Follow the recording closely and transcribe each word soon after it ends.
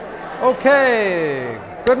Okay,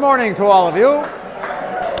 good morning to all of you.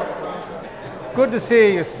 Good to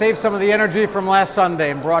see you. Saved some of the energy from last Sunday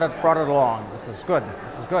and brought it along. This is good.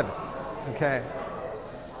 Okay.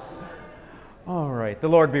 All right, the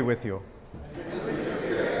Lord be with you.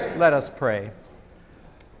 Let us pray.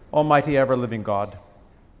 Almighty ever-living God,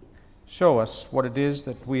 show us what it is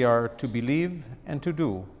that we are to believe and to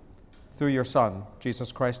do through your Son,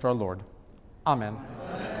 Jesus Christ our Lord. Amen.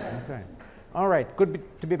 Okay. All right, good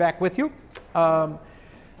to be back with you.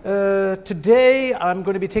 Today I'm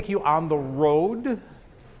going to be taking you on the road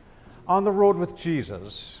with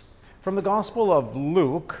Jesus. From the Gospel of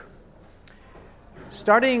Luke,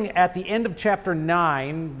 starting at the end of chapter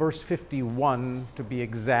 9, verse 51 to be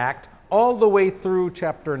exact, all the way through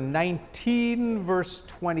chapter 19, verse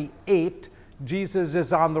 28, Jesus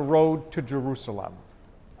is on the road to Jerusalem.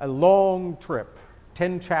 A long trip,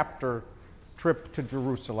 10-chapter trip to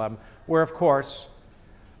Jerusalem, where, of course,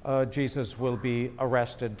 Jesus will be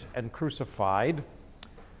arrested and crucified.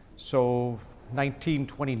 So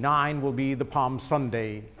 1929 will be the Palm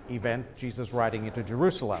Sunday event, Jesus riding into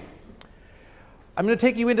Jerusalem. I'm going to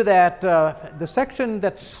take you into that, the section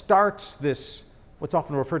that starts this, what's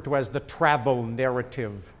often referred to as the travel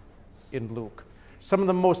narrative in Luke. Some of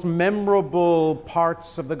the most memorable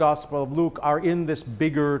parts of the Gospel of Luke are in this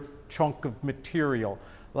bigger chunk of material,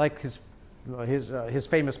 like his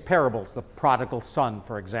famous parables. The prodigal son,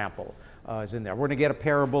 for example, is in there. We're going to get a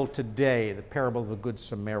parable today, the parable of the Good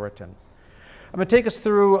Samaritan. I'm going to take us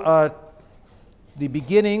through the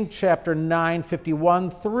beginning, chapter 9:51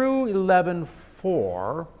 through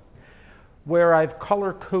 11:4, where I've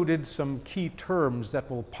color-coded some key terms that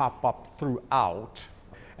will pop up throughout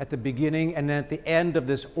at the beginning and at the end of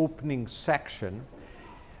this opening section.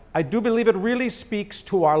 I do believe it really speaks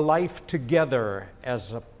to our life together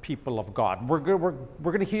as a people of God. We're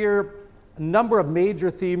going to hear a number of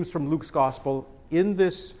major themes from Luke's Gospel in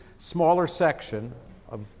this smaller section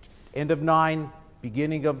of end of 9,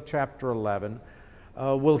 beginning of chapter 11.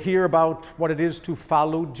 We'll hear about what it is to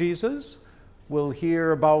follow Jesus. We'll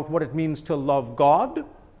hear about what it means to love God,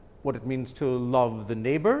 what it means to love the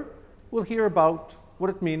neighbor. We'll hear about what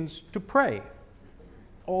it means to pray.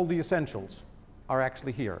 All the essentials are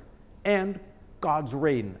actually here. And God's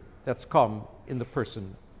reign that's come in the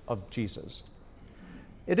person of Jesus.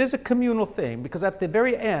 It is a communal thing because at the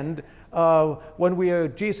very end,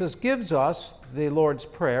 when Jesus gives us the Lord's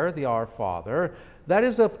Prayer, the Our Father, that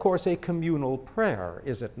is, of course, a communal prayer,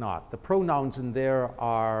 is it not? The pronouns in there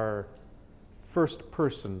are first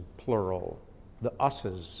person plural, the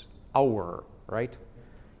us's, our, right?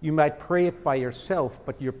 You might pray it by yourself,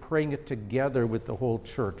 but you're praying it together with the whole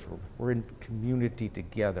church. We're in community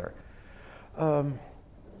together. And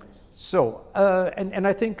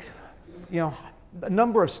I think, a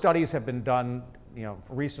number of studies have been done,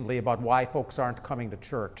 recently about why folks aren't coming to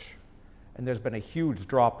church. And there's been a huge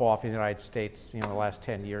drop-off in the United States, the last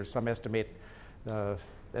 10 years. Some estimate,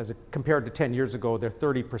 compared to 10 years ago, there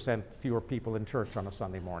are 30% fewer people in church on a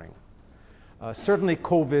Sunday morning. Certainly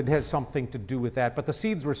COVID has something to do with that, but the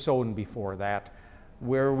seeds were sown before that,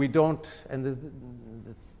 where we don't, and the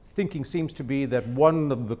thinking seems to be that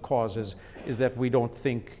one of the causes is that we don't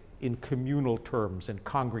think in communal terms, in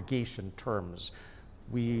congregation terms.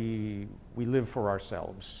 We live for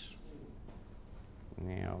ourselves.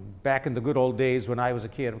 Back in the good old days when I was a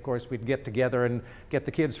kid, of course, we'd get together and get the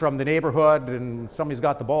kids from the neighborhood, and somebody's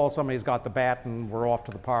got the ball, somebody's got the bat, and we're off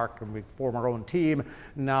to the park, and we form our own team.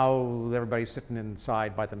 Now everybody's sitting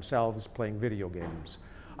inside by themselves playing video games.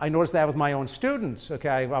 I noticed that with my own students.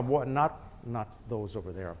 Okay, not those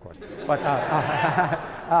over there, of course, but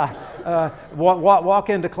walk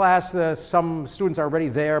into class. Some students are already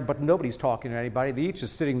there, but nobody's talking to anybody. They each is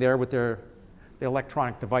sitting there with their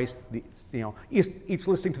electronic device, each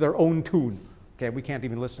listening to their own tune. Okay, we can't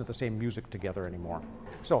even listen to the same music together anymore.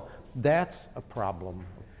 So that's a problem.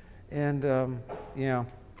 And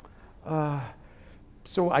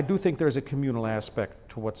so I do think there's a communal aspect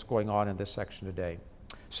to what's going on in this section today.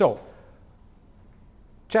 So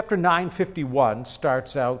chapter 9:51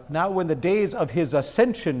 starts out, "Now when the days of his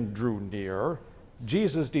ascension drew near,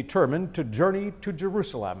 Jesus determined to journey to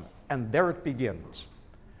Jerusalem." And there it begins.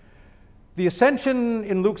 The ascension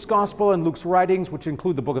in Luke's Gospel and Luke's writings, which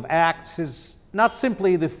include the book of Acts, is not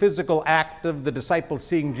simply the physical act of the disciples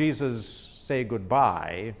seeing Jesus say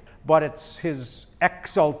goodbye, but it's his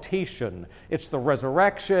exaltation. It's the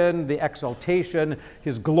resurrection, the exaltation,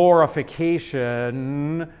 his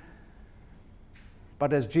glorification.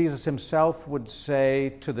 But as Jesus himself would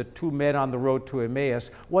say to the two men on the road to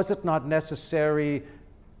Emmaus, was it not necessary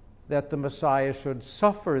that the Messiah should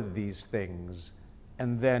suffer these things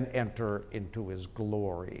and then enter into his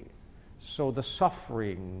glory? So the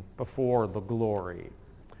suffering before the glory.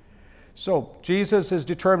 So Jesus is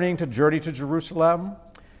determining to journey to Jerusalem.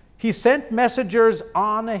 He sent messengers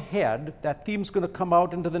on ahead. That theme's going to come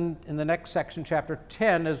out in the next section, chapter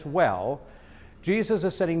 10 as well. Jesus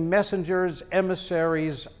is sending messengers,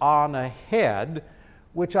 emissaries on ahead,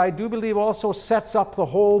 which I do believe also sets up the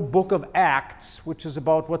whole book of Acts, which is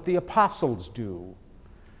about what the apostles do.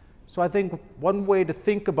 So I think one way to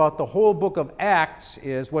think about the whole book of Acts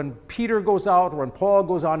is when Peter goes out, or when Paul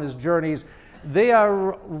goes on his journeys, they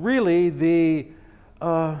are really the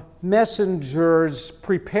messengers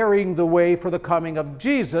preparing the way for the coming of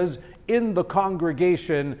Jesus in the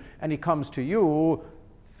congregation, and he comes to you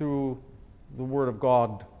through the Word of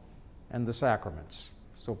God and the sacraments.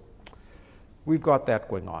 So we've got that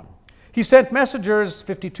going on. He sent messengers,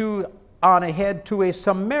 52, on ahead to a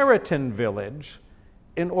Samaritan village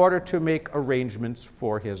in order to make arrangements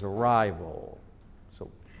for his arrival.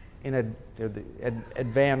 So they're the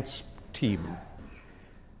advance team.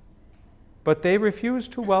 But they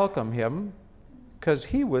refused to welcome him because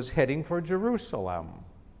he was heading for Jerusalem.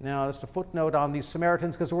 Now, that's a footnote on these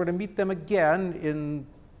Samaritans, because we're going to meet them again in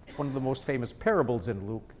one of the most famous parables in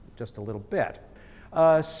Luke, just a little bit.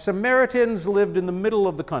 Samaritans lived in the middle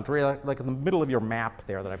of the country, like in the middle of your map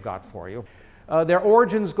there that I've got for you. Their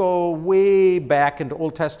origins go way back into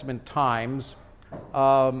Old Testament times,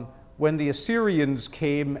 when the Assyrians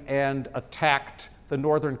came and attacked the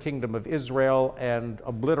northern kingdom of Israel and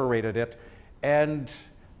obliterated it, and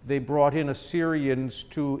they brought in Assyrians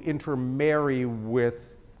to intermarry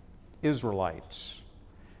with Israelites.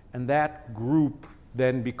 And that group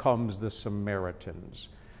then becomes the Samaritans.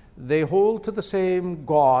 They hold to the same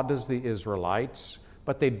God as the Israelites,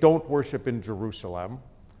 but they don't worship in Jerusalem.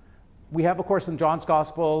 We have, of course, in John's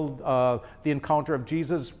Gospel, the encounter of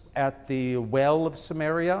Jesus at the well of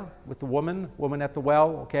Samaria with the woman at the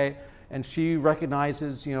well, okay? And she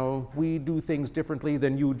recognizes, we do things differently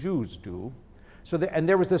than you Jews do. So,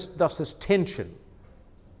 there was this tension,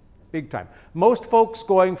 big time. Most folks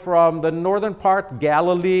going from the northern part,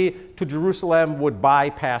 Galilee, to Jerusalem would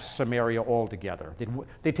bypass Samaria altogether.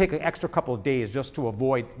 They'd take an extra couple of days just to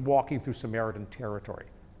avoid walking through Samaritan territory.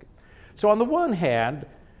 So on the one hand,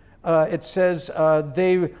 it says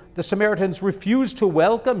the Samaritans refused to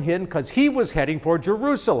welcome him because he was heading for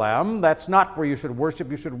Jerusalem. That's not where you should worship.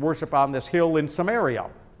 You should worship on this hill in Samaria.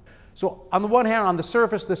 So on the one hand, on the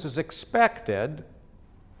surface, this is expected.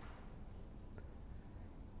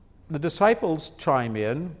 The disciples chime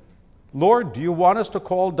in, "Lord, do you want us to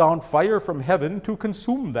call down fire from heaven to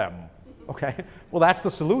consume them?" Okay, well, that's the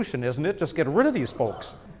solution, isn't it? Just get rid of these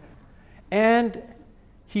folks. And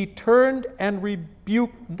he turned and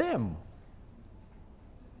rebuked them,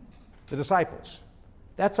 the disciples.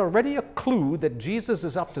 That's already a clue that Jesus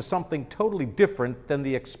is up to something totally different than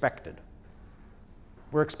the expected.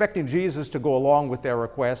 We're expecting Jesus to go along with their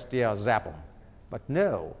request, zap them. But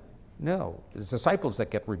no, it's the disciples that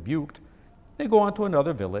get rebuked. They go on to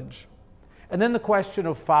another village. And then the question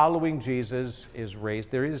of following Jesus is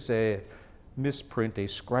raised. There is a misprint, a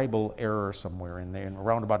scribal error somewhere in there. And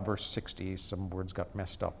around about verse 60, some words got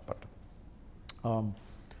messed up. But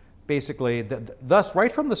basically, thus,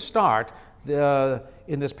 right from the start,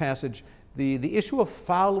 in this passage, the issue of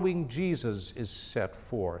following Jesus is set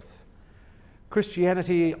forth.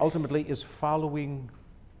 Christianity ultimately is following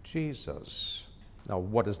Jesus. Now,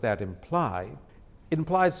 what does that imply? It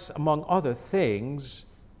implies, among other things,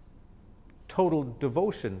 total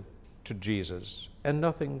devotion to Jesus, and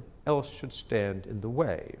nothing else should stand in the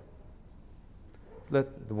way.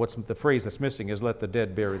 What's the phrase that's missing is, "Let the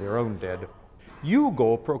dead bury their own dead." You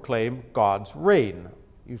go proclaim God's reign,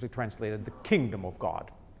 usually translated the kingdom of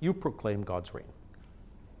God. You proclaim God's reign.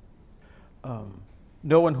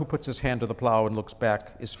 No one who puts his hand to the plow and looks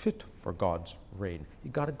back is fit for God's reign. You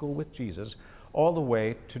got to go with Jesus all the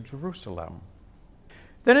way to Jerusalem.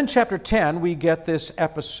 Then in chapter 10, we get this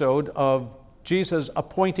episode of Jesus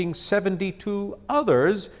appointing 72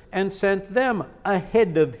 others and sent them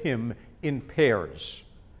ahead of him in pairs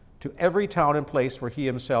to every town and place where he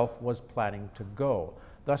himself was planning to go,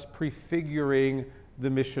 thus prefiguring the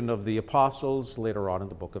mission of the apostles later on in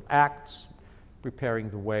the book of Acts, preparing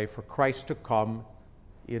the way for Christ to come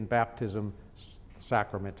in baptism,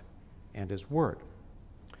 sacrament, and his word.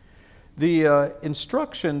 The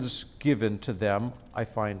instructions given to them I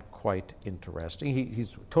find quite interesting.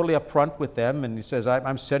 He's totally upfront with them, and he says,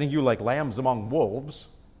 I'm sending you like lambs among wolves.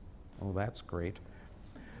 Oh, that's great.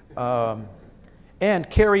 And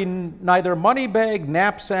carry neither money bag,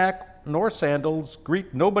 knapsack, nor sandals.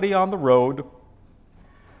 Greet nobody on the road.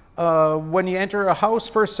 When you enter a house,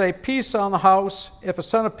 first say, peace on the house. If a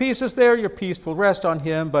son of peace is there, your peace will rest on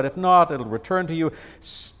him, but if not, it'll return to you.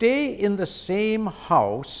 Stay in the same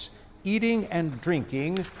house, eating and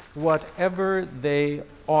drinking whatever they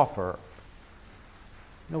offer.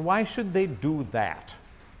 Now, why should they do that?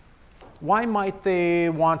 Why might they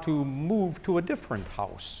want to move to a different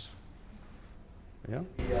house? Yeah?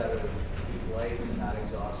 Be polite and not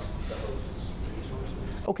exhaust the host's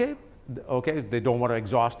resources. Okay, they don't want to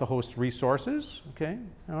exhaust the host's resources. Okay,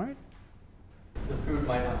 all right. The food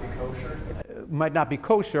might not be kosher. Might not be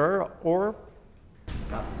kosher or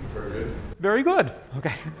Not very good. very good.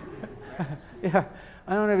 Okay. Yeah,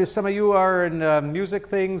 I don't know if some of you are in music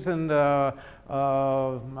things, and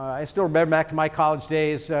I still remember back to my college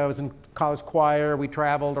days. I was in college choir. We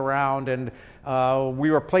traveled around, and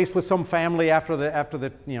we were placed with some family after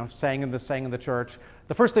the sang in the church.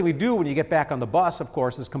 The first thing we do when you get back on the bus, of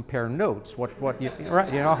course, is compare notes. What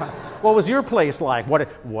was your place like?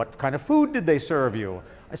 What kind of food did they serve you?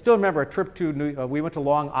 I still remember a trip to we went to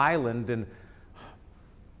Long Island, and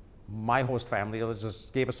my host family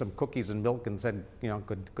just gave us some cookies and milk and said,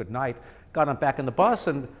 good night. Got on back in the bus,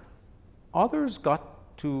 and others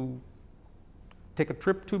got to take a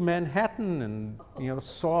trip to Manhattan and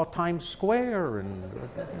saw Times Square and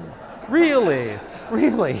really.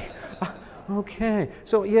 Okay,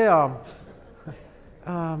 so yeah,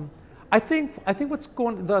 I think what's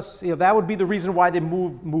going thus that would be the reason why they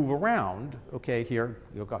move around. Okay, here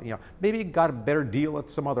maybe got a better deal at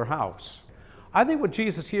some other house. I think what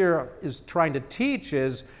Jesus here is trying to teach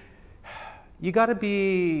is you got to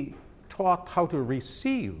be taught how to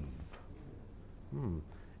receive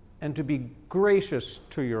and to be gracious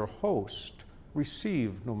to your host.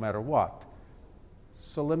 Receive no matter what.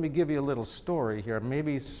 So let me give you a little story here.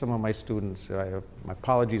 Maybe some of my students, my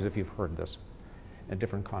apologies if you've heard this in a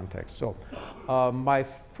different context. So my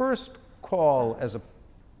first call as a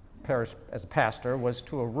pastor was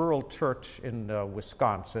to a rural church in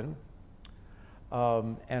Wisconsin.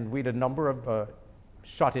 And we had a number of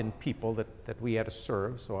shut-in people that we had to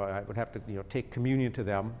serve, so I would have to take communion to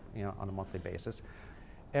them on a monthly basis.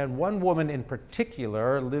 And one woman in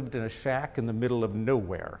particular lived in a shack in the middle of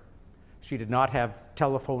nowhere. She did not have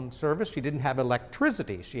telephone service. She didn't have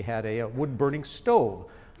electricity. She had a wood-burning stove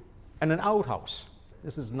and an outhouse.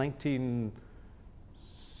 This is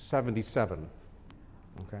 1977.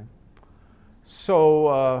 Okay. So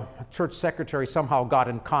a church secretary somehow got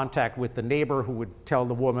in contact with the neighbor who would tell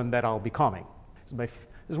the woman that I'll be coming. This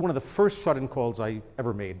is one of the first shut-in calls I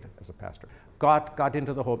ever made as a pastor. Got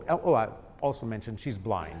into the home. Oh, I also mentioned she's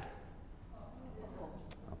blind.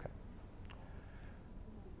 Okay.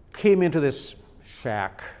 Came into this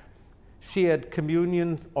shack. She had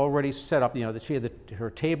communion already set up. She had her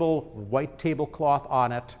table, white tablecloth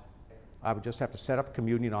on it. I would just have to set up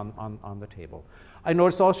communion on the table. I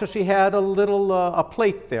noticed also she had a little a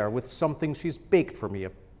plate there with something she's baked for me,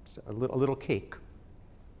 a little cake.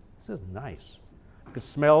 This is nice. I could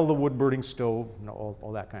smell the wood-burning stove and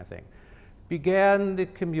all that kind of thing. Began the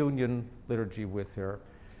communion liturgy with her.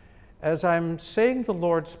 As I'm saying the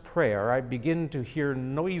Lord's Prayer, I begin to hear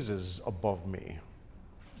noises above me.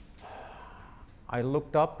 I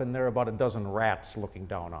looked up, and there were about a dozen rats looking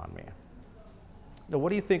down on me. Now, what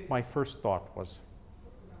do you think my first thought was?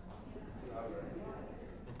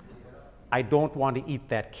 I don't want to eat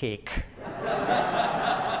that cake.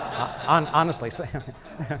 Honestly,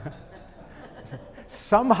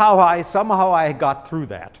 somehow I got through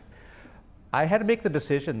that. I had to make the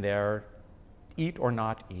decision there, eat or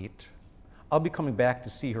not eat. I'll be coming back to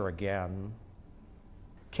see her again.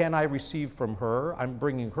 Can I receive from her? I'm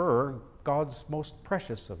bringing her God's most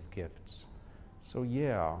precious of gifts. So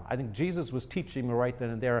yeah, I think Jesus was teaching me right then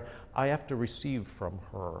and there, I have to receive from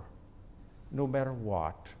her, no matter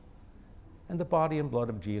what. And the body and blood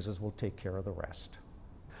of Jesus will take care of the rest.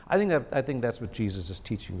 I think that's what Jesus is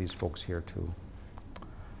teaching these folks here too.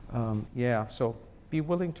 So be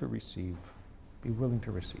willing to receive. Be willing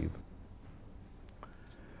to receive.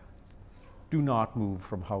 Do not move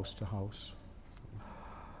from house to house.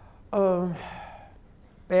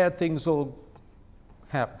 Bad things will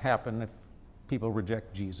happen if people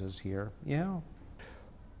reject Jesus here. Yeah.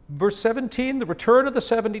 Verse 17, the return of the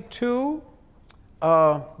 72.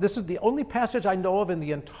 This is the only passage I know of in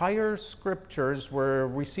the entire scriptures where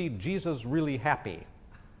we see Jesus really happy.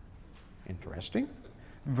 Interesting.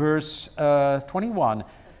 Verse 21,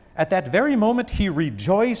 at that very moment he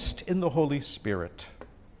rejoiced in the Holy Spirit,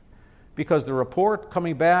 because the report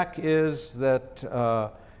coming back is that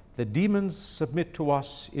the demons submit to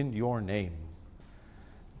us in your name.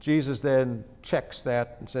 Jesus then checks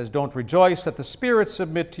that and says, don't rejoice that the spirits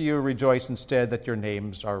submit to you, rejoice instead that your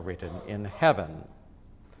names are written in heaven.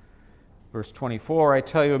 Verse 24, I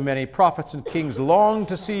tell you, many prophets and kings longed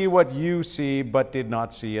to see what you see, but did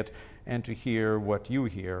not see it, and to hear what you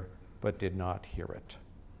hear, but did not hear it.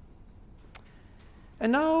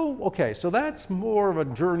 And now, okay, so that's more of a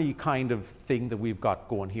journey kind of thing that we've got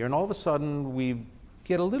going here. And all of a sudden, we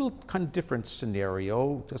get a little kind of different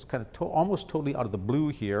scenario, just kind of almost totally out of the blue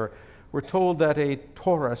here. We're told that a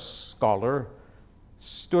Torah scholar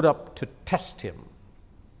stood up to test him.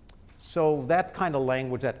 So that kind of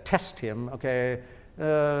language, that test him, okay,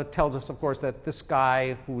 tells us, of course, that this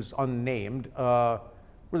guy who's unnamed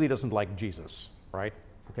really doesn't like Jesus, right?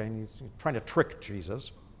 Okay, and he's trying to trick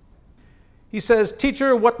Jesus. He says,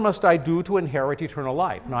 teacher, what must I do to inherit eternal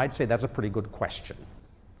life? Now, I'd say that's a pretty good question.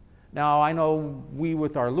 Now, I know we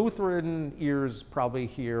with our Lutheran ears probably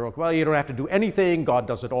hear, well, you don't have to do anything, God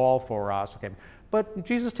does it all for us. Okay, but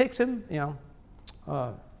Jesus takes him,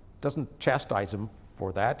 doesn't chastise him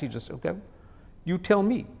for that. He just, okay, you tell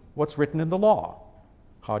me what's written in the law.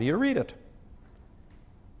 How do you read it?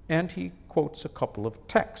 And he quotes a couple of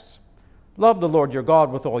texts. Love the Lord your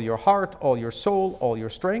God with all your heart, all your soul, all your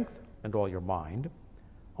strength, and all your mind.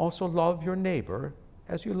 Also love your neighbor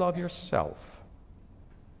as you love yourself.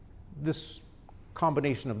 This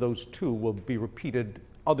combination of those two will be repeated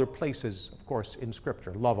other places, of course, in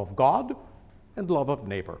Scripture. Love of God and love of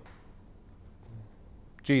neighbor.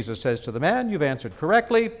 Jesus says to the man, you've answered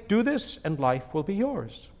correctly. Do this and life will be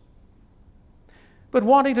yours. But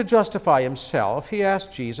wanting to justify himself, he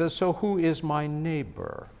asked Jesus, so who is my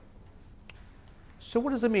neighbor? So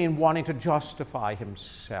what does it mean, wanting to justify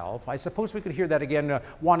himself? I suppose we could hear that again,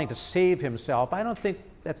 wanting to save himself. I don't think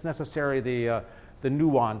that's necessarily the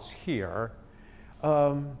nuance here.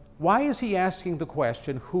 Why is he asking the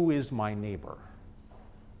question, who is my neighbor?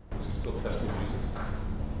 He's still testing Jesus.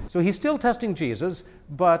 So he's still testing Jesus,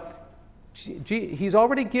 but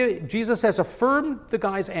Jesus has affirmed the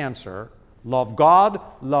guy's answer. Love God,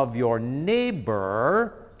 love your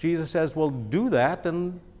neighbor. Jesus says, well, do that,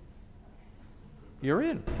 and you're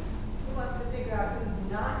in. He wants to figure out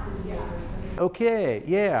who's not his neighbor. Okay,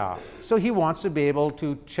 yeah. So he wants to be able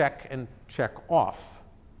to check and check off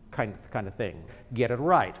kind of thing. Get it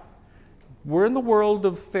right. We're in the world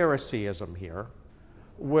of Phariseeism here,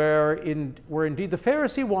 where indeed the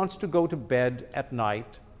Pharisee wants to go to bed at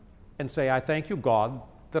night and say, I thank you, God,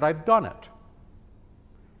 that I've done it.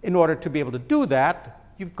 In order to be able to do that,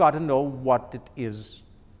 you've got to know what it is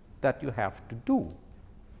that you have to do.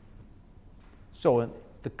 So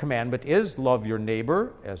the commandment is love your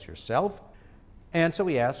neighbor as yourself. And so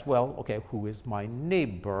he asks, well, okay, who is my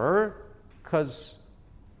neighbor? Because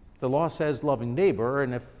the law says loving neighbor,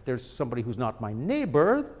 and if there's somebody who's not my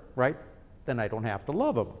neighbor, right, then I don't have to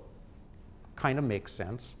love him. Kind of makes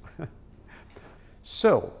sense.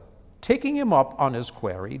 So, taking him up on his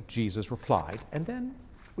query, Jesus replied, and then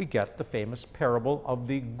we get the famous parable of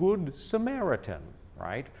the Good Samaritan,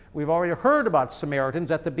 right? We've already heard about Samaritans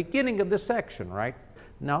at the beginning of this section, right?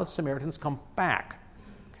 Now the Samaritans come back.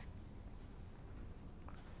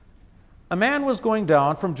 A man was going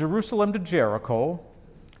down from Jerusalem to Jericho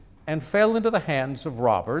and fell into the hands of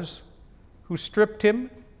robbers, who stripped him,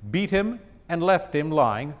 beat him, and left him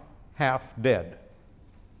lying half dead.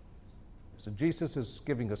 So Jesus is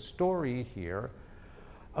giving a story here.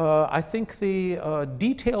 I think the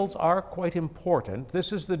details are quite important.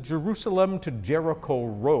 This is the Jerusalem to Jericho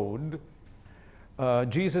road.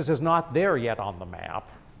 Jesus is not there yet on the map.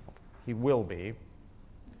 He will be.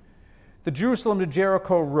 The Jerusalem to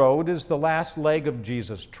Jericho road is the last leg of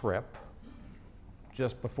Jesus' trip,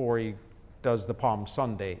 just before he does the Palm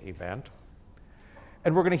Sunday event.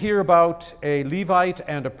 And we're going to hear about a Levite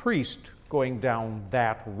and a priest going down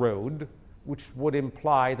that road, which would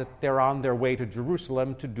imply that they're on their way to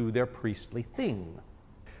Jerusalem to do their priestly thing.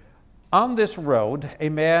 On this road, a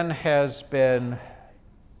man has been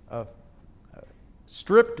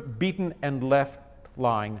stripped, beaten, and left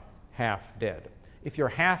lying half dead. If you're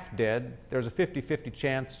half dead, there's a 50-50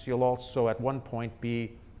 chance you'll also at one point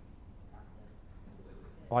be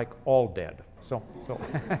like all dead. So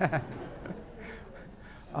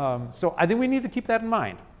I think we need to keep that in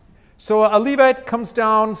mind. So a Levite comes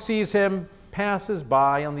down, sees him, passes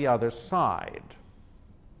by on the other side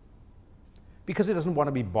because he doesn't want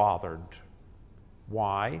to be bothered.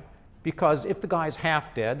 Why? Because if the guy's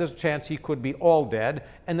half dead, there's a chance he could be all dead,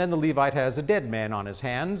 and then the Levite has a dead man on his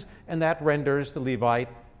hands, and that renders the Levite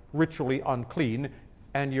ritually unclean,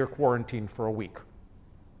 and you're quarantined for a week.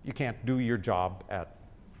 You can't do your job at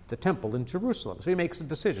the temple in Jerusalem. So he makes a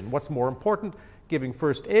decision. What's more important, giving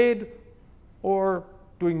first aid or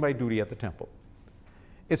doing my duty at the temple.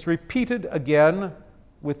 It's repeated again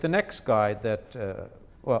with the next guy that,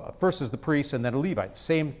 first is the priest and then a Levite.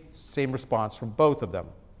 Same response from both of them.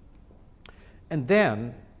 And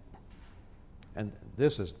then, and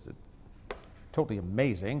this is totally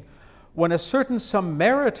amazing, when a certain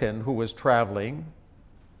Samaritan who was traveling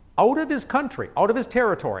out of his country, out of his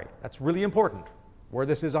territory, that's really important where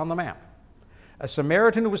this is on the map. A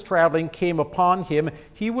Samaritan who was traveling came upon him.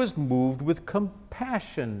 He was moved with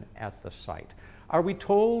compassion at the sight. Are we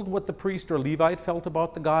told what the priest or Levite felt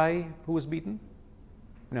about the guy who was beaten?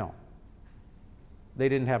 No. They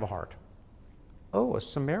didn't have a heart. Oh, a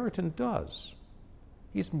Samaritan does.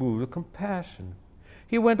 He's moved with compassion.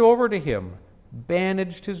 He went over to him,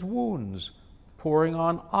 bandaged his wounds, pouring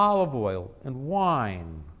on olive oil and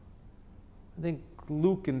wine. I think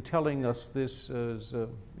Luke, in telling us this, is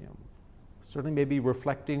certainly maybe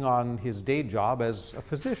reflecting on his day job as a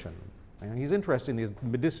physician. And he's interested in these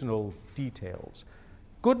medicinal details.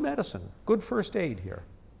 Good medicine, good first aid here.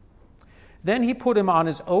 Then he put him on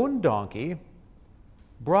his own donkey,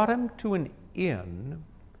 brought him to an inn.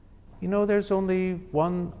 You know, there's only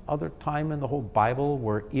one other time in the whole Bible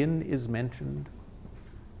where inn is mentioned.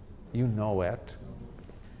 You know it.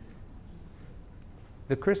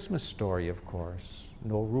 The Christmas story, of course.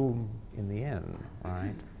 No room in the inn,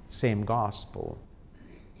 right? Same gospel.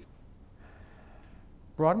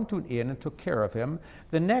 Brought him to an inn and took care of him.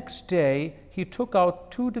 The next day, he took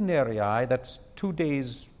out 2 denarii, that's 2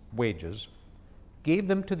 days' wages, gave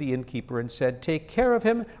them to the innkeeper and said, "Take care of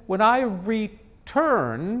him. When I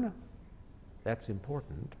return," that's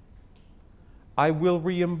important, "I will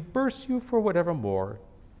reimburse you for whatever more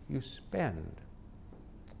you spend."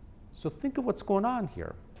 So think of what's going on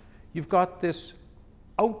here. You've got this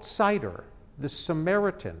outsider, this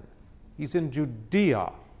Samaritan. He's in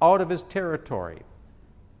Judea, out of his territory.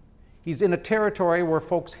 He's in a territory where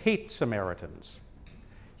folks hate Samaritans.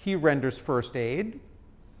 He renders first aid,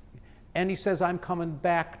 and he says, "I'm coming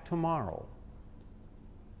back tomorrow."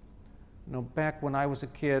 You know, back when I was a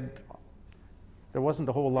kid, there wasn't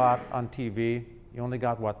a whole lot on TV. You only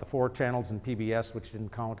got, the 4 channels and PBS, which didn't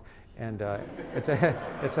count. And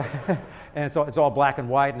it's all black and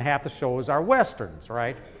white, and half the shows are Westerns,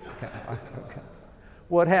 right? Okay.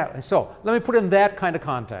 What happened? So let me put it in that kind of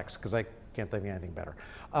context, because I can't think of anything better.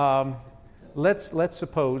 Let's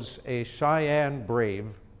suppose a Cheyenne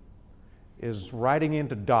brave is riding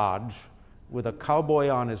into Dodge with a cowboy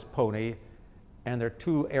on his pony, and there are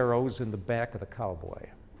 2 arrows in the back of the cowboy.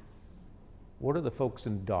 What are the folks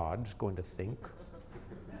in Dodge going to think?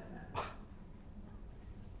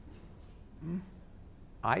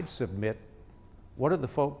 I'd submit, what are the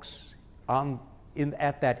folks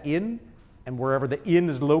at that inn, and wherever the inn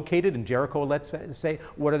is located in Jericho, let's say,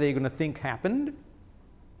 what are they going to think happened?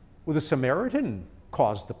 Well, the Samaritan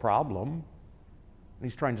caused the problem, and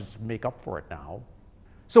he's trying to just make up for it now.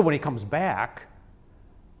 So when he comes back,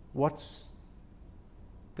 what's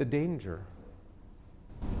the danger?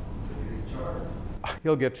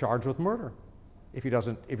 He'll get charged with murder if he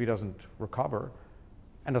doesn't recover,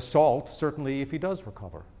 and assault certainly if he does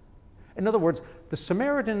recover. In other words, the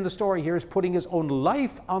Samaritan in the story here is putting his own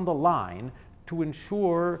life on the line to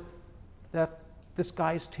ensure that this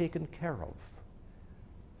guy's taken care of.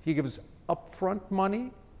 He gives upfront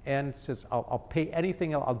money and says, I'll pay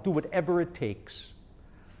anything, I'll do whatever it takes.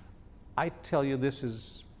 I tell you, this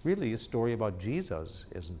is really a story about Jesus,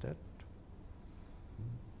 isn't it?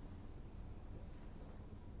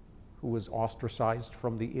 Who was ostracized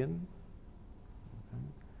from the inn.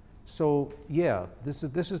 So yeah, this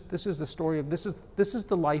is the story of this is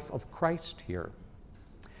the life of Christ here.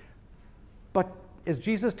 But as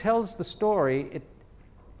Jesus tells the story,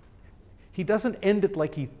 he doesn't end it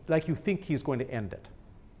like you think he's going to end it,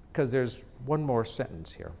 because there's one more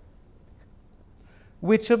sentence here.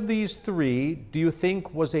 Which of these 3 do you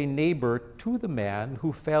think was a neighbor to the man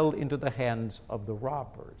who fell into the hands of the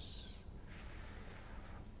robbers?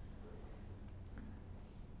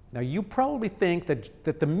 Now, you probably think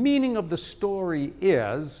that the meaning of the story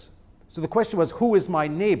is, so the question was, who is my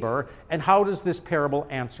neighbor, and how does this parable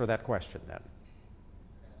answer that question then?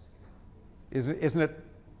 Isn't it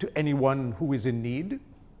to anyone who is in need?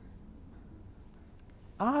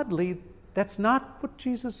 Oddly, that's not what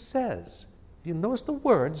Jesus says. If you notice the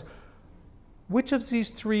words, which of these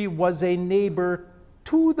 3 was a neighbor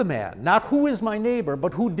to the man? Not who is my neighbor,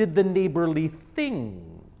 but who did the neighborly thing?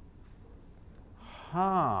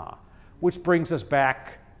 Which brings us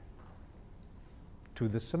back to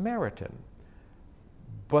the Samaritan.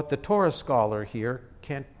 But the Torah scholar here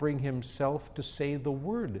can't bring himself to say the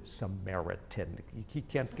word Samaritan. He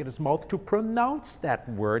can't get his mouth to pronounce that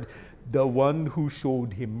word, the one who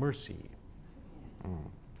showed him mercy.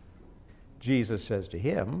 Jesus says to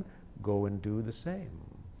him, go and do the same.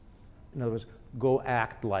 In other words, go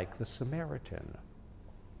act like the Samaritan.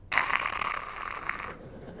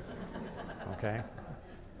 Okay?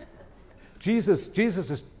 Jesus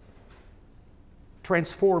is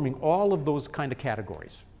transforming all of those kind of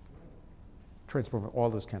categories. Transforming all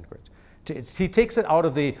those categories. He takes it out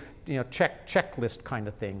of the checklist kind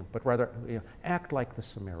of thing, but rather act like the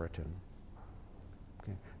Samaritan.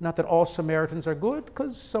 Okay. Not that all Samaritans are good,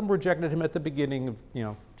 because some rejected him at the beginning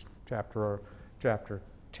of chapter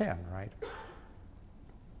 10, right?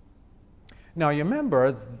 Now you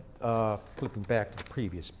remember, flipping back to the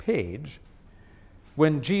previous page,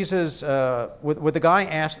 when Jesus, when the guy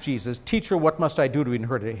asked Jesus, "Teacher, what must I do to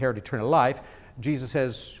inherit eternal life?" Jesus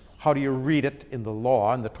says, "How do you read it in the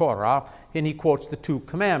law, in the Torah?" And he quotes the 2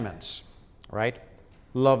 commandments, right?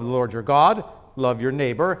 Love the Lord your God, love your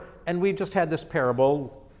neighbor. And we just had this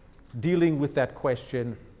parable dealing with that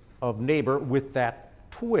question of neighbor with that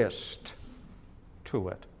twist to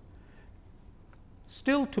it.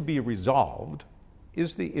 Still to be resolved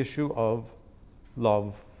is the issue of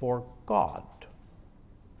love for God.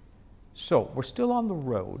 So we're still on the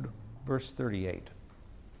road, verse 38.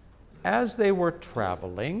 As they were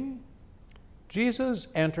traveling, Jesus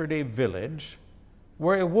entered a village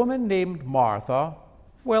where a woman named Martha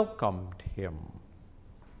welcomed him.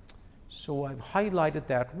 So I've highlighted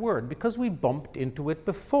that word because we bumped into it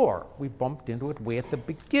before. We bumped into it way at the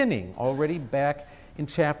beginning, already back in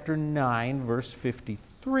chapter 9, verse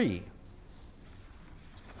 53.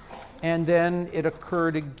 And then it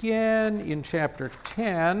occurred again in chapter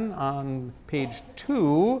 10 on page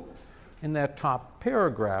 2, in that top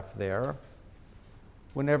paragraph there.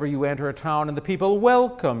 Whenever you enter a town and the people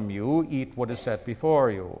welcome you, eat what is set before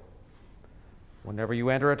you. Whenever you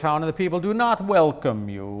enter a town and the people do not welcome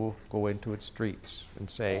you, go into its streets and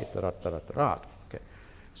say, da-da-da-da-da-da. Okay.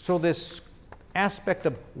 So this aspect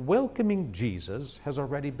of welcoming Jesus has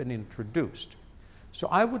already been introduced. So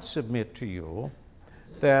I would submit to you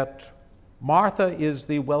that Martha is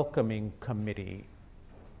the welcoming committee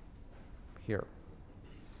here.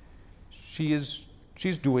 She's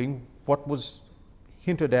doing what was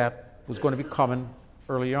hinted at was going to be coming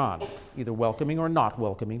early on, either welcoming or not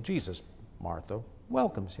welcoming Jesus. Martha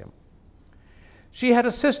welcomes him. She had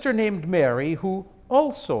a sister named Mary who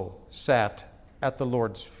also sat at the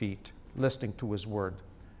Lord's feet, listening to his word.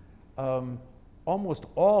 Almost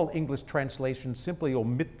all English translations simply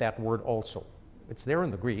omit that word also. It's there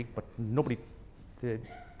in the Greek, but nobody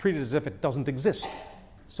treat it as if it doesn't exist.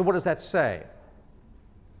 So what does that say?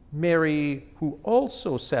 Mary, who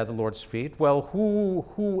also sat at the Lord's feet. Well,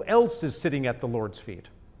 who else is sitting at the Lord's feet?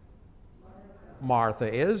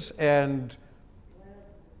 Martha is, and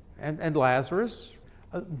Lazarus.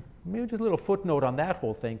 Maybe just a little footnote on that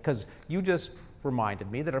whole thing, because you just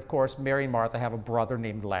reminded me that, of course, Mary and Martha have a brother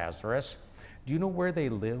named Lazarus. Do you know where they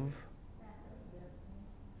live?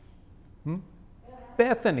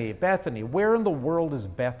 Bethany. Where in the world is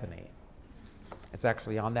Bethany? It's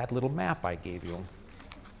actually on that little map I gave you,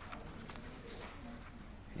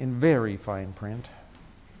 in very fine print.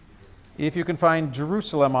 If you can find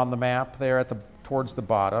Jerusalem on the map there towards the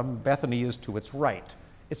bottom, Bethany is to its right.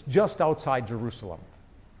 It's just outside Jerusalem,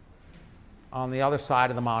 on the other side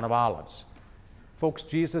of the Mount of Olives. Folks,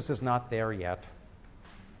 Jesus is not there yet.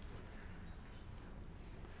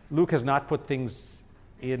 Luke has not put things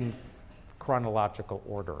in chronological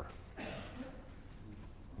order.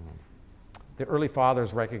 The early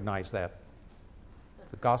fathers recognized that.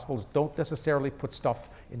 The Gospels don't necessarily put stuff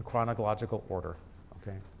in chronological order.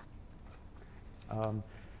 Okay.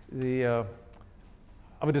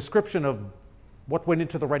 Of a description of what went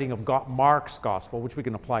into the writing of Mark's Gospel, which we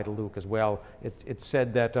can apply to Luke as well, it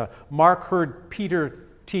said that Mark heard Peter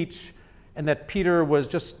teach, and that Peter was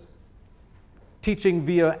just teaching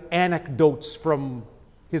via anecdotes from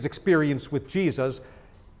his experience with Jesus,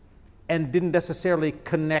 and didn't necessarily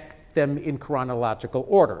connect them in chronological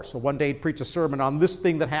order. So one day he'd preach a sermon on this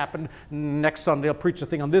thing that happened, next Sunday he'll preach a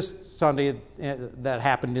thing on this Sunday that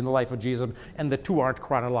happened in the life of Jesus, and the two aren't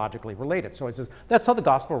chronologically related. So he says that's how the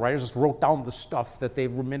gospel writers just wrote down the stuff that they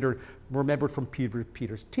remembered from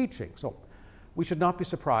Peter's teaching. So we should not be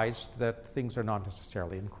surprised that things are not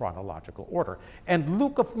necessarily in chronological order. And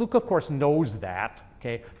Luke, of course, knows that,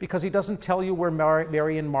 okay, because he doesn't tell you where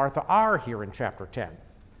Mary and Martha are here in chapter 10.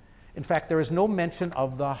 In fact, there is no mention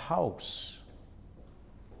of the house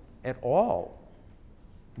at all.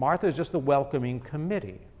 Martha is just the welcoming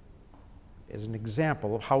committee, as an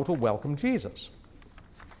example of how to welcome Jesus.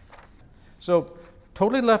 So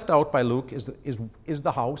totally left out by Luke is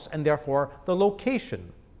the house, and therefore the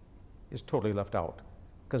location is totally left out.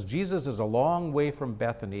 Because Jesus is a long way from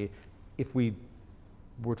Bethany if we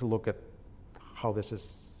were to look at how this is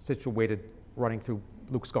situated running through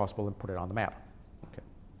Luke's gospel and put it on the map. Okay.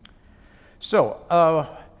 So,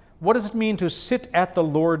 what does it mean to sit at the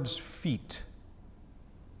Lord's feet?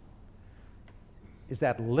 Is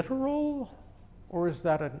that literal or is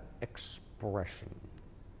that an expression?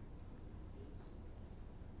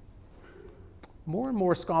 More and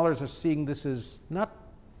more scholars are seeing this as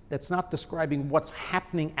that's not describing what's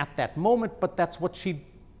happening at that moment, but that's what she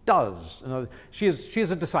does. She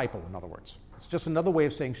is a disciple, in other words. It's just another way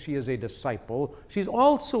of saying she is a disciple. She's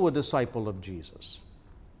also a disciple of Jesus.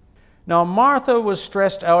 Now, Martha was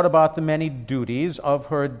stressed out about the many duties of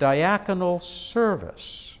her diaconal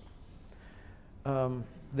service.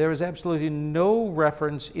 There is absolutely no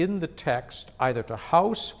reference in the text either to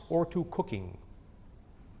house or to cooking,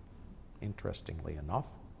 interestingly enough.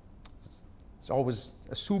 It's always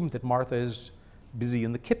assumed that Martha is busy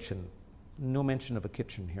in the kitchen. No mention of a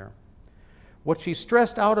kitchen here. What she's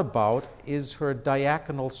stressed out about is her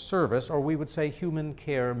diaconal service, or we would say human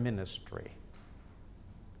care ministry.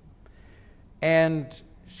 And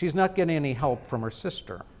she's not getting any help from her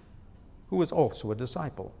sister, who is also a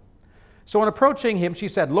disciple. So on approaching him, she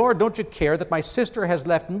said, "Lord, don't you care that my sister has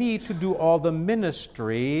left me to do all the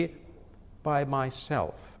ministry by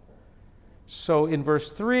myself?" So in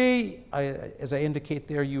verse 3, as I indicate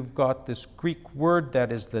there, you've got this Greek word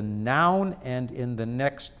that is the noun, and in the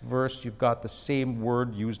next verse, you've got the same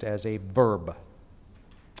word used as a verb.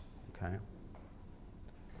 Okay.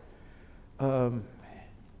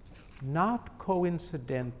 Not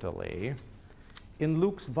coincidentally, in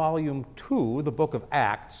Luke's volume 2, the book of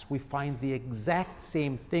Acts, we find the exact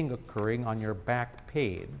same thing occurring on your back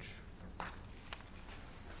page.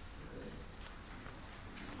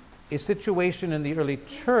 A situation in the early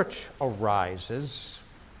church arises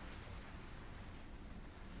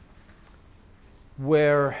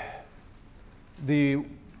where the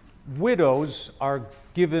widows are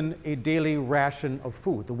given a daily ration of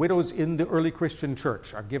food. The widows in the early Christian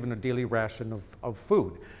church are given a daily ration of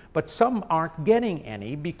food. But some aren't getting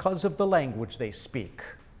any because of the language they speak.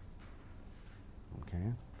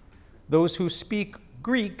 Okay. Those who speak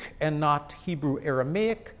Greek and not Hebrew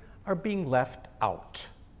Aramaic are being left out,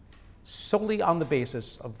 solely on the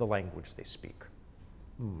basis of the language they speak.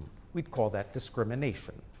 We'd call that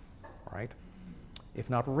discrimination, right? If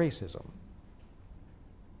not racism.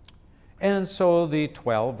 And so the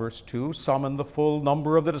 12, verse 2, summon the full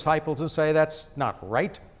number of the disciples and say that's not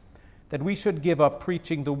right, that we should give up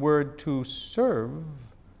preaching the word to serve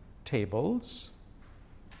tables.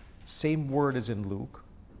 Same word as in Luke.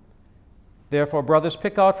 Therefore, brothers,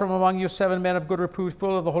 pick out from among you 7 men of good repute,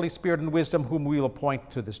 full of the Holy Spirit and wisdom, whom we will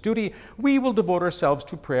appoint to this duty. We will devote ourselves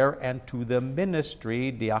to prayer and to the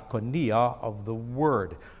ministry, diakonia, of the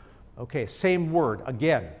word. Okay, same word,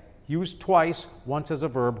 again, used twice, once as a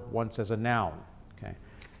verb, once as a noun. Okay,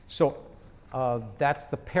 so that's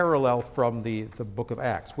the parallel from the book of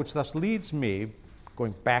Acts, which thus leads me,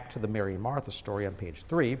 going back to the Mary and Martha story on page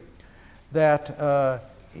 3, that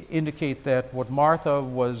indicate that what Martha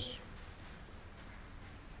was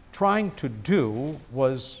trying to do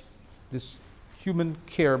was this human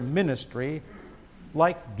care ministry,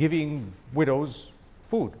 like giving widows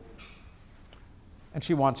food. And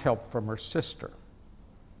she wants help from her sister.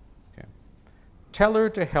 Okay. Tell her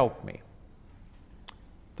to help me.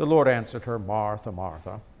 The Lord answered her, Martha,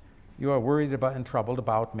 Martha, you are worried about and troubled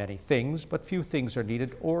about many things, but few things are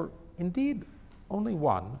needed, or indeed only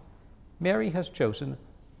one. Mary has chosen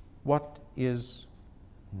what is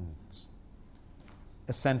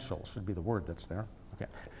essential, should be the word that's there. Okay,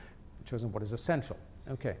 chosen what is essential.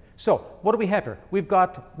 Okay, so what do we have here? We've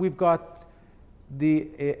got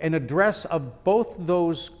an address of both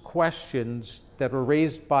those questions that were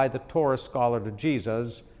raised by the Torah scholar to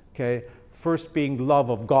Jesus. Okay, first being love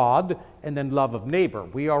of God, and then love of neighbor.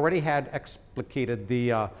 We already had explicated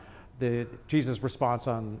the Jesus' response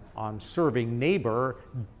on serving neighbor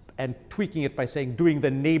and tweaking it by saying doing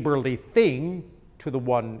the neighborly thing to the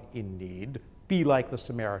one in need. Be like the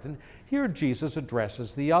Samaritan. Here Jesus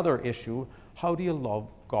addresses the other issue. How do you love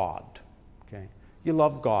God? Okay, you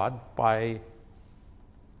love God by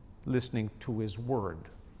listening to his word.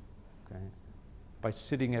 Okay, by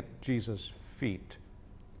sitting at Jesus' feet,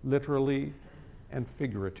 literally and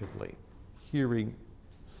figuratively, hearing.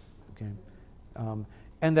 Okay,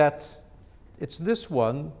 and that it's this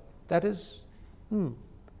one that is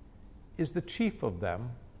the chief of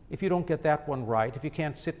them. If you don't get that one right, if you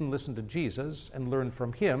can't sit and listen to Jesus and learn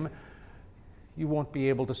from him, you won't be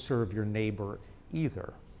able to serve your neighbor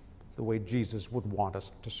either, the way Jesus would want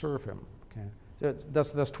us to serve him. Okay?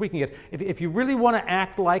 That's tweaking it. If you really want to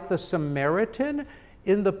act like the Samaritan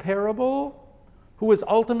in the parable, who is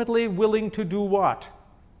ultimately willing to do what?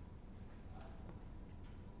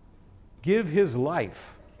 Give his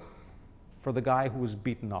life for the guy who was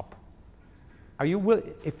beaten up. Are you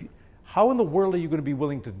how in the world are you going to be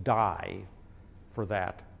willing to die for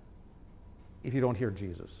that if you don't hear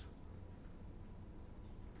Jesus?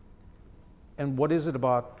 And what is it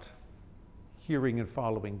about hearing and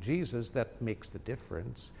following Jesus that makes the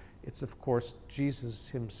difference? It's, of course, Jesus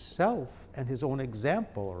himself and his own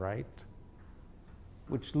example, right?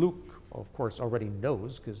 Which Luke, of course, already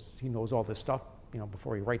knows, because he knows all this stuff,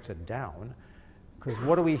 before he writes it down. Because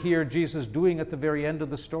what do we hear Jesus doing at the very end of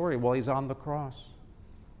the story while he's on the cross?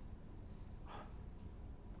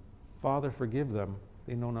 Father, forgive them.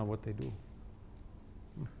 They know not what they do.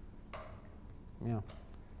 Yeah.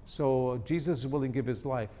 So Jesus is willing to give his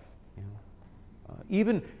life.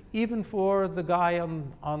 Even for the guy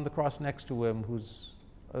on the cross next to him who's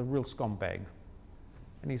a real scumbag.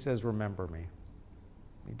 And he says, remember me.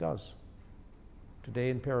 He does. Today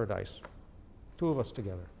in paradise. Two of us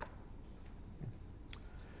together.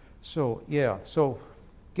 So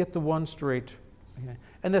get the one straight. Okay.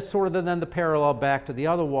 And that's sort of then the parallel back to the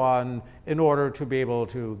other one. In order to be able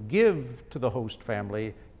to give to the host family,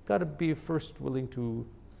 you've got to be first willing to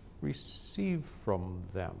receive from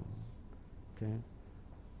them. Okay?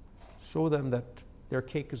 Show them that their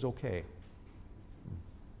cake is okay.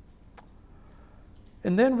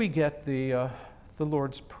 And then we get the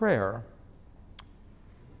Lord's Prayer.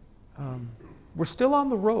 We're still on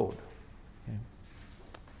the road. Okay?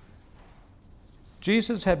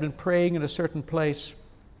 Jesus had been praying in a certain place.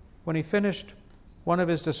 When he finished, one of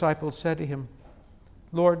his disciples said to him,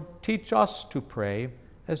 Lord, teach us to pray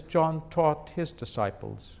as John taught his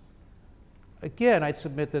disciples. Again, I'd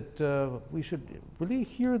submit that we should really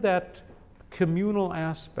hear that communal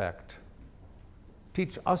aspect.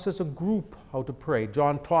 Teach us as a group how to pray.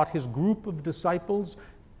 John taught his group of disciples.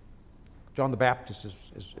 John the Baptist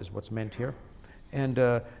is what's meant here. And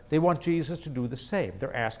they want Jesus to do the same.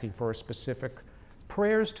 They're asking for specific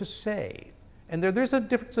prayers to say. And there's a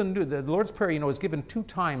difference in the Lord's Prayer, is given 2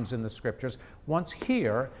 times in the Scriptures. Once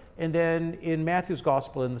here, and then in Matthew's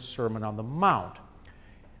Gospel in the Sermon on the Mount.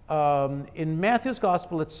 In Matthew's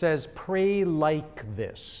Gospel, it says, pray like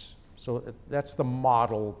this. So that's the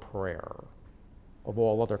model prayer of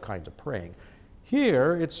all other kinds of praying.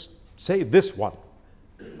 Here, it's say this one,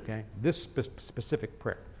 okay? This specific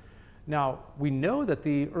prayer. Now, we know that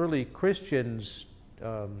the early Christians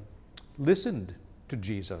listened to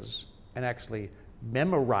Jesus and actually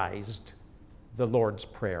memorized the Lord's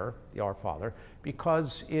Prayer, the Our Father,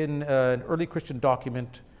 because in an early Christian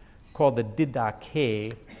document called the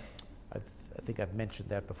Didache, I think I've mentioned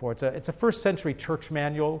that before. It's a first century church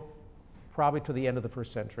manual, probably to the end of the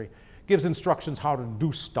first century. Gives instructions how to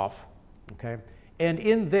do stuff, okay? And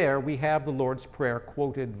in there we have the Lord's Prayer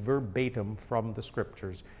quoted verbatim from the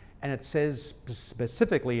Scriptures. And it says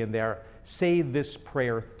specifically in there, say this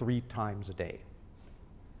prayer 3 times a day.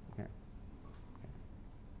 Okay.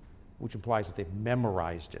 Which implies that they've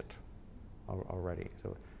memorized it already.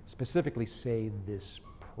 So specifically say this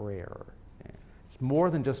prayer. Okay. It's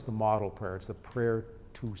more than just the model prayer, it's the prayer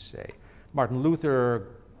to say. Martin Luther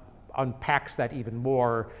unpacks that even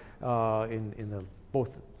more in the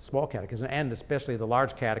both small catechism and especially the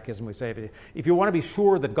large catechism. We say if you want to be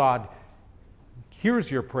sure that God hears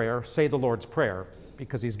your prayer, say the Lord's Prayer,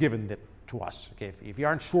 because he's given it to us. Okay, if you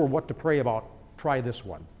aren't sure what to pray about, try this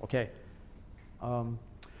one. Okay.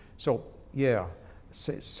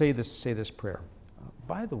 Say this prayer.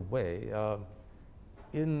 By the way,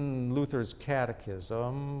 in Luther's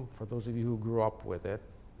catechism, for those of you who grew up with it,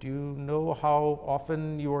 do you know how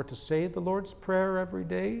often you are to say the Lord's Prayer every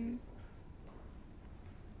day?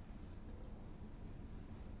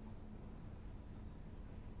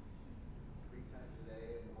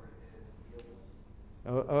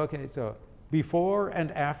 Okay, so before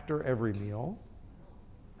and after every meal,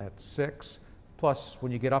 that's 6, plus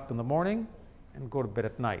when you get up in the morning and go to bed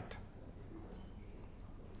at night.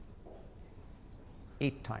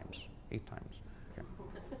 8 times. 8 times.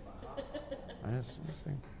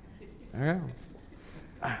 Okay.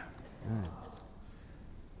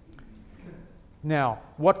 Now,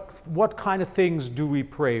 what kind of things do we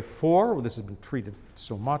pray for? Well, this has been treated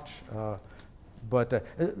so much, but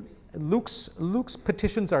Luke's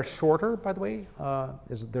petitions are shorter, by the way.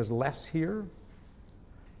 There's less here.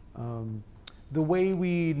 The way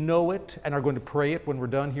we know it and are going to pray it when we're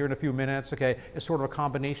done here in a few minutes, okay, is sort of a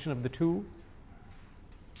combination of the two.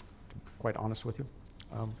 quite honest with you.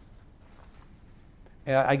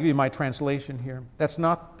 I give you my translation here. That's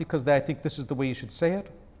not because I think this is the way you should say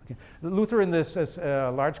it. Okay. Luther in this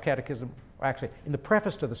large catechism, actually in the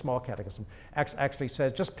preface to the small catechism, actually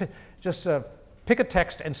says just pick a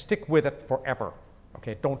text and stick with it forever.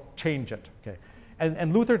 Okay, don't change it. Okay,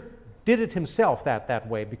 and Luther did it himself that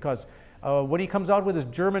way because when he comes out with his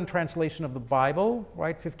German translation of the Bible,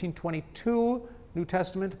 right, 1522 New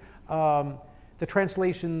Testament, the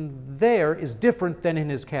translation there is different than in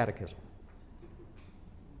his catechism,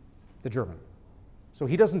 the German. So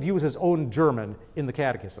he doesn't use his own German in the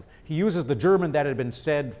catechism. He uses the German that had been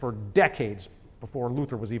said for decades before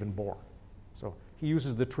Luther was even born. So he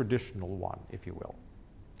uses the traditional one, if you will.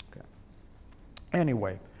 Okay.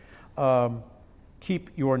 Anyway, keep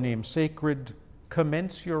your name sacred,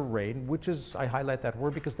 commence your reign, which is, I highlight that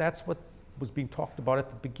word because that's what was being talked about at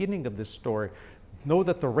the beginning of this story. Know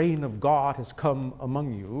that the reign of God has come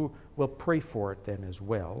among you. We'll pray for it then as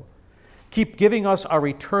well. Keep giving us our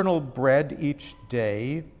eternal bread each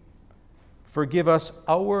day. Forgive us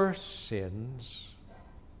our sins.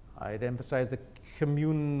 I'd emphasize the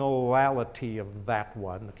communality of that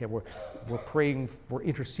one. Okay, we're praying, we're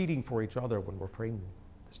interceding for each other when we're praying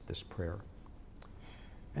this prayer.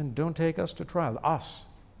 And don't take us to trial. Us,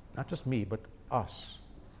 not just me, but us.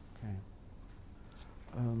 Okay.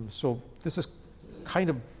 So this is kind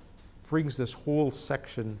of brings this whole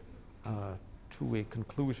section to a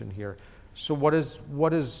conclusion here. So what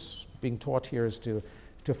is being taught here is to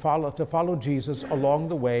follow Jesus along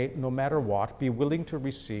the way, no matter what. Be willing to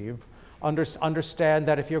receive. Understand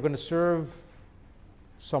that if you're going to serve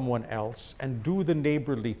someone else and do the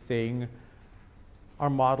neighborly thing, our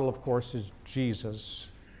model, of course, is Jesus,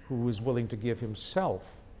 who is willing to give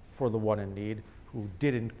himself for the one in need, who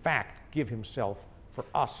did in fact give himself for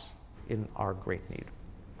us in our great need.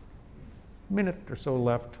 Minute or so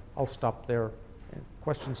left. I'll stop there.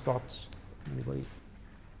 Questions, thoughts? Anybody?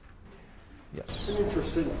 Yes. An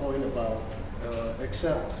interesting point about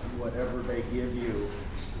accept whatever they give you.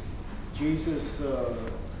 Jesus,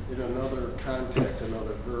 in another context,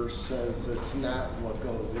 another verse, says it's not what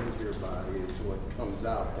goes into your body, it's what comes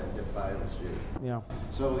out that defiles you. Yeah.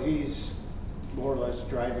 So he's more or less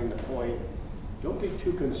driving the point, don't be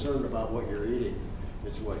too concerned about what you're eating.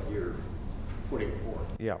 It's what you're putting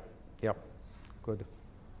forth. Yeah. Yep. Good.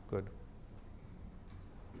 Good.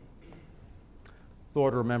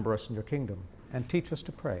 Lord, remember us in your kingdom and teach us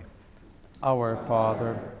to pray. Our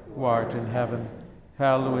Father, who art in heaven,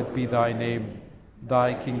 hallowed be thy name.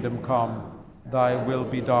 Thy kingdom come, thy will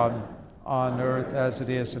be done, on earth as it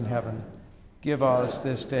is in heaven. Give us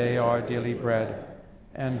this day our daily bread,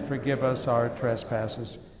 and forgive us our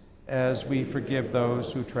trespasses, as we forgive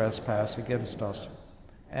those who trespass against us.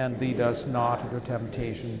 And lead us not into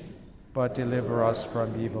temptation, but deliver us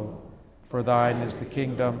from evil. For thine is the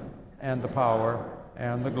kingdom, and the power,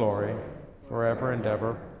 and the glory, forever and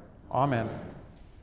ever. Amen.